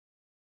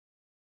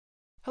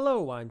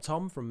Hello, I'm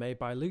Tom from Made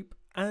by Loop,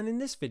 and in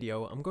this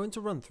video I'm going to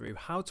run through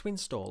how to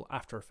install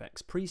After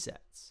Effects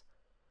presets.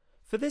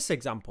 For this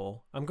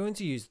example, I'm going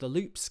to use the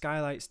Loop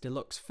Skylights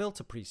Deluxe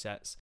filter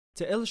presets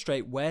to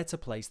illustrate where to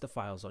place the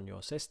files on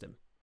your system.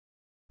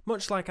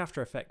 Much like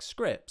After Effects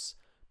scripts,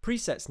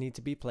 presets need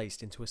to be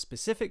placed into a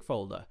specific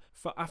folder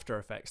for After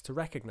Effects to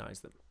recognize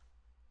them.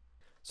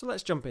 So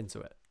let's jump into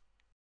it.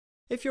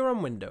 If you're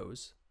on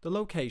Windows, the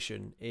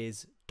location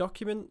is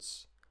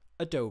Documents,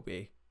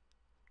 Adobe.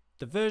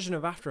 The version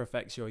of After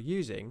Effects you're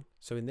using,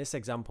 so in this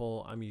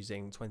example I'm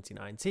using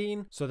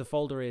 2019, so the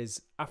folder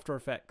is After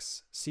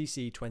Effects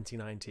CC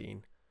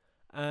 2019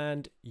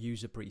 and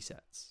User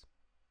Presets.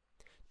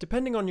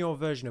 Depending on your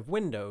version of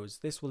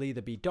Windows, this will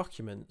either be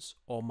Documents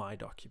or My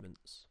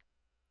Documents.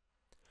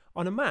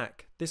 On a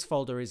Mac, this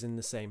folder is in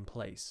the same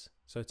place,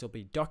 so it'll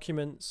be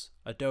Documents,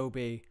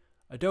 Adobe,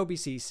 Adobe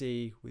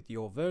CC with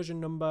your version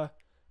number,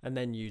 and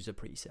then User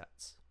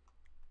Presets.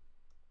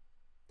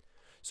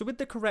 So with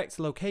the correct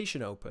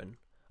location open,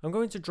 I'm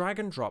going to drag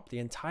and drop the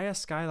entire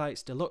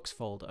Skylights Deluxe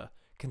folder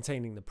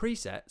containing the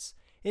presets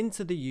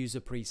into the User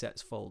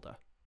Presets folder.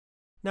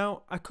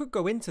 Now, I could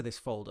go into this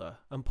folder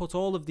and put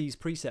all of these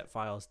preset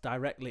files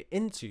directly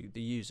into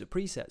the User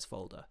Presets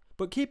folder,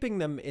 but keeping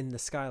them in the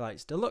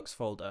Skylights Deluxe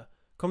folder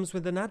comes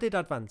with an added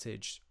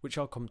advantage which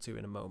I'll come to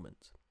in a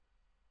moment.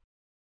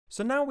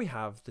 So now we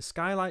have the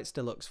Skylights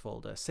Deluxe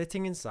folder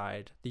sitting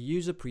inside the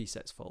User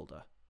Presets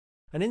folder.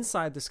 And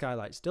inside the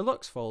Skylights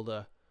Deluxe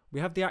folder, we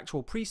have the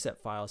actual preset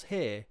files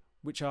here,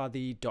 which are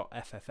the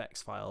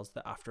 .ffx files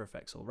that After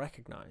Effects will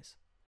recognize.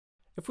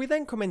 If we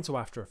then come into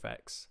After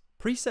Effects,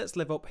 presets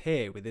live up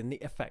here within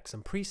the Effects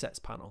and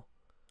Presets panel.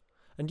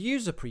 And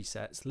User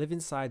Presets live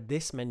inside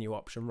this menu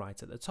option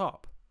right at the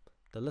top,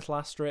 the little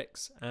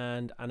asterisks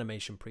and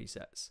Animation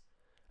Presets.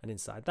 And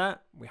inside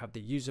that, we have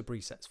the User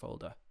Presets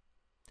folder.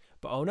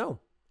 But oh no,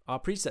 our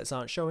presets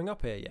aren't showing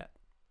up here yet.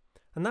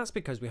 And that's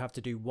because we have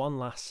to do one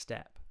last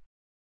step.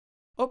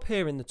 Up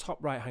here in the top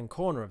right hand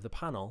corner of the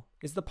panel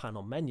is the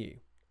panel menu.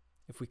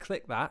 If we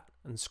click that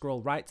and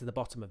scroll right to the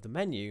bottom of the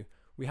menu,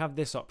 we have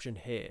this option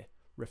here,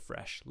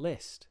 Refresh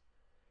List.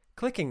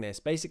 Clicking this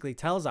basically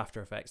tells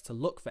After Effects to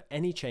look for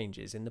any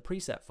changes in the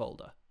preset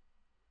folder.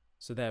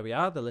 So there we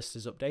are, the list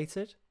is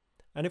updated.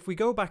 And if we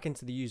go back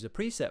into the User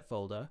Preset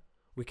folder,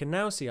 we can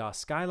now see our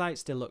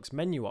Skylights Deluxe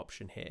menu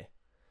option here.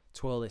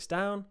 Twirl this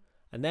down,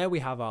 and there we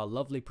have our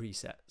lovely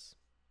presets.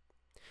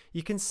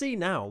 You can see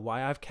now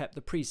why I've kept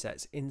the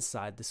presets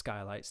inside the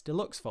Skylights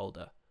Deluxe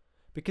folder,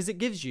 because it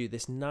gives you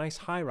this nice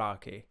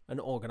hierarchy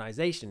and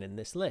organization in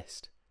this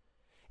list.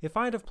 If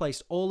I'd have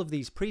placed all of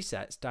these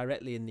presets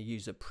directly in the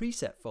User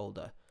Preset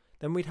folder,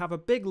 then we'd have a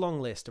big long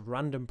list of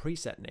random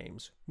preset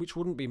names, which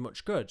wouldn't be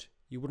much good.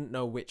 You wouldn't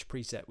know which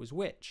preset was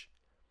which.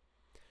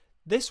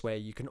 This way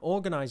you can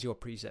organize your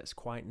presets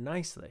quite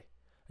nicely,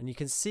 and you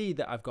can see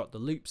that I've got the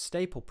Loop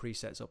staple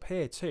presets up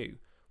here too,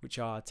 which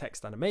are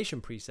text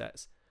animation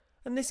presets,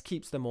 and this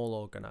keeps them all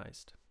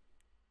organized.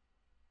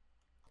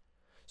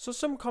 So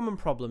some common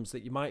problems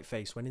that you might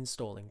face when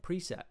installing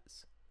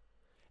presets.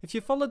 If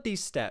you followed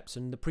these steps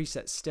and the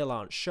presets still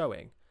aren't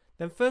showing,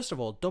 then first of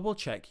all double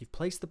check you've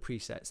placed the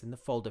presets in the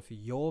folder for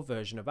your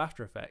version of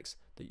After Effects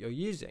that you're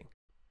using.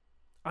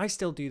 I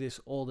still do this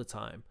all the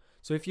time,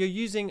 so if you're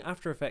using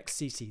After Effects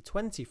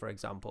CC20 for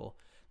example,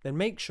 then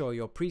make sure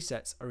your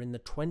presets are in the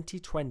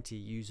 2020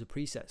 User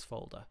Presets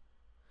folder.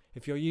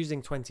 If you're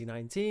using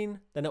 2019,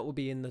 then it will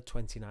be in the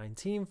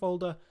 2019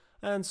 folder,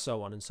 and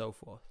so on and so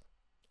forth.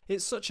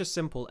 It's such a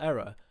simple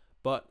error,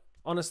 but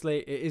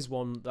honestly it is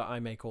one that I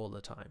make all the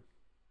time.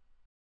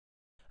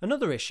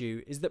 Another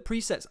issue is that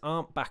presets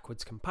aren't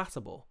backwards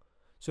compatible,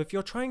 so if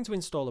you're trying to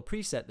install a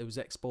preset that was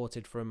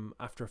exported from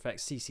After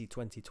Effects CC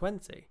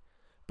 2020,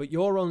 but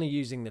you're only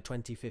using the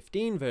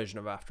 2015 version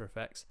of After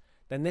Effects,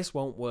 then this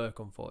won't work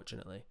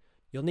unfortunately.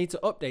 You'll need to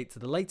update to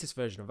the latest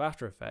version of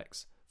After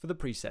Effects for the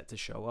preset to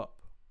show up.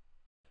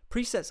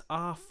 Presets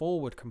are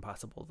forward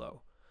compatible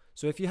though,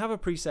 so if you have a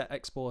preset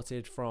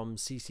exported from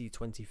CC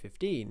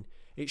 2015,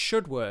 it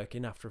should work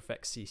in After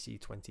Effects CC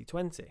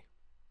 2020.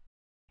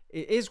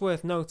 It is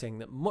worth noting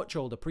that much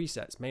older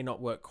presets may not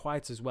work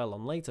quite as well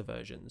on later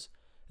versions,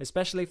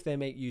 especially if they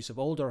make use of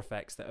older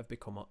effects that have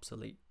become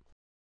obsolete.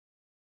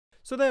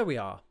 So there we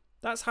are,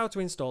 that's how to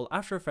install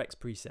After Effects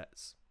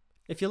presets.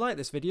 If you like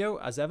this video,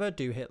 as ever,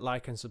 do hit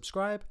like and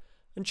subscribe,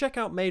 and check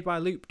out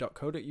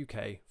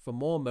madebyloop.co.uk for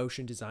more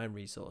motion design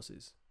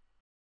resources.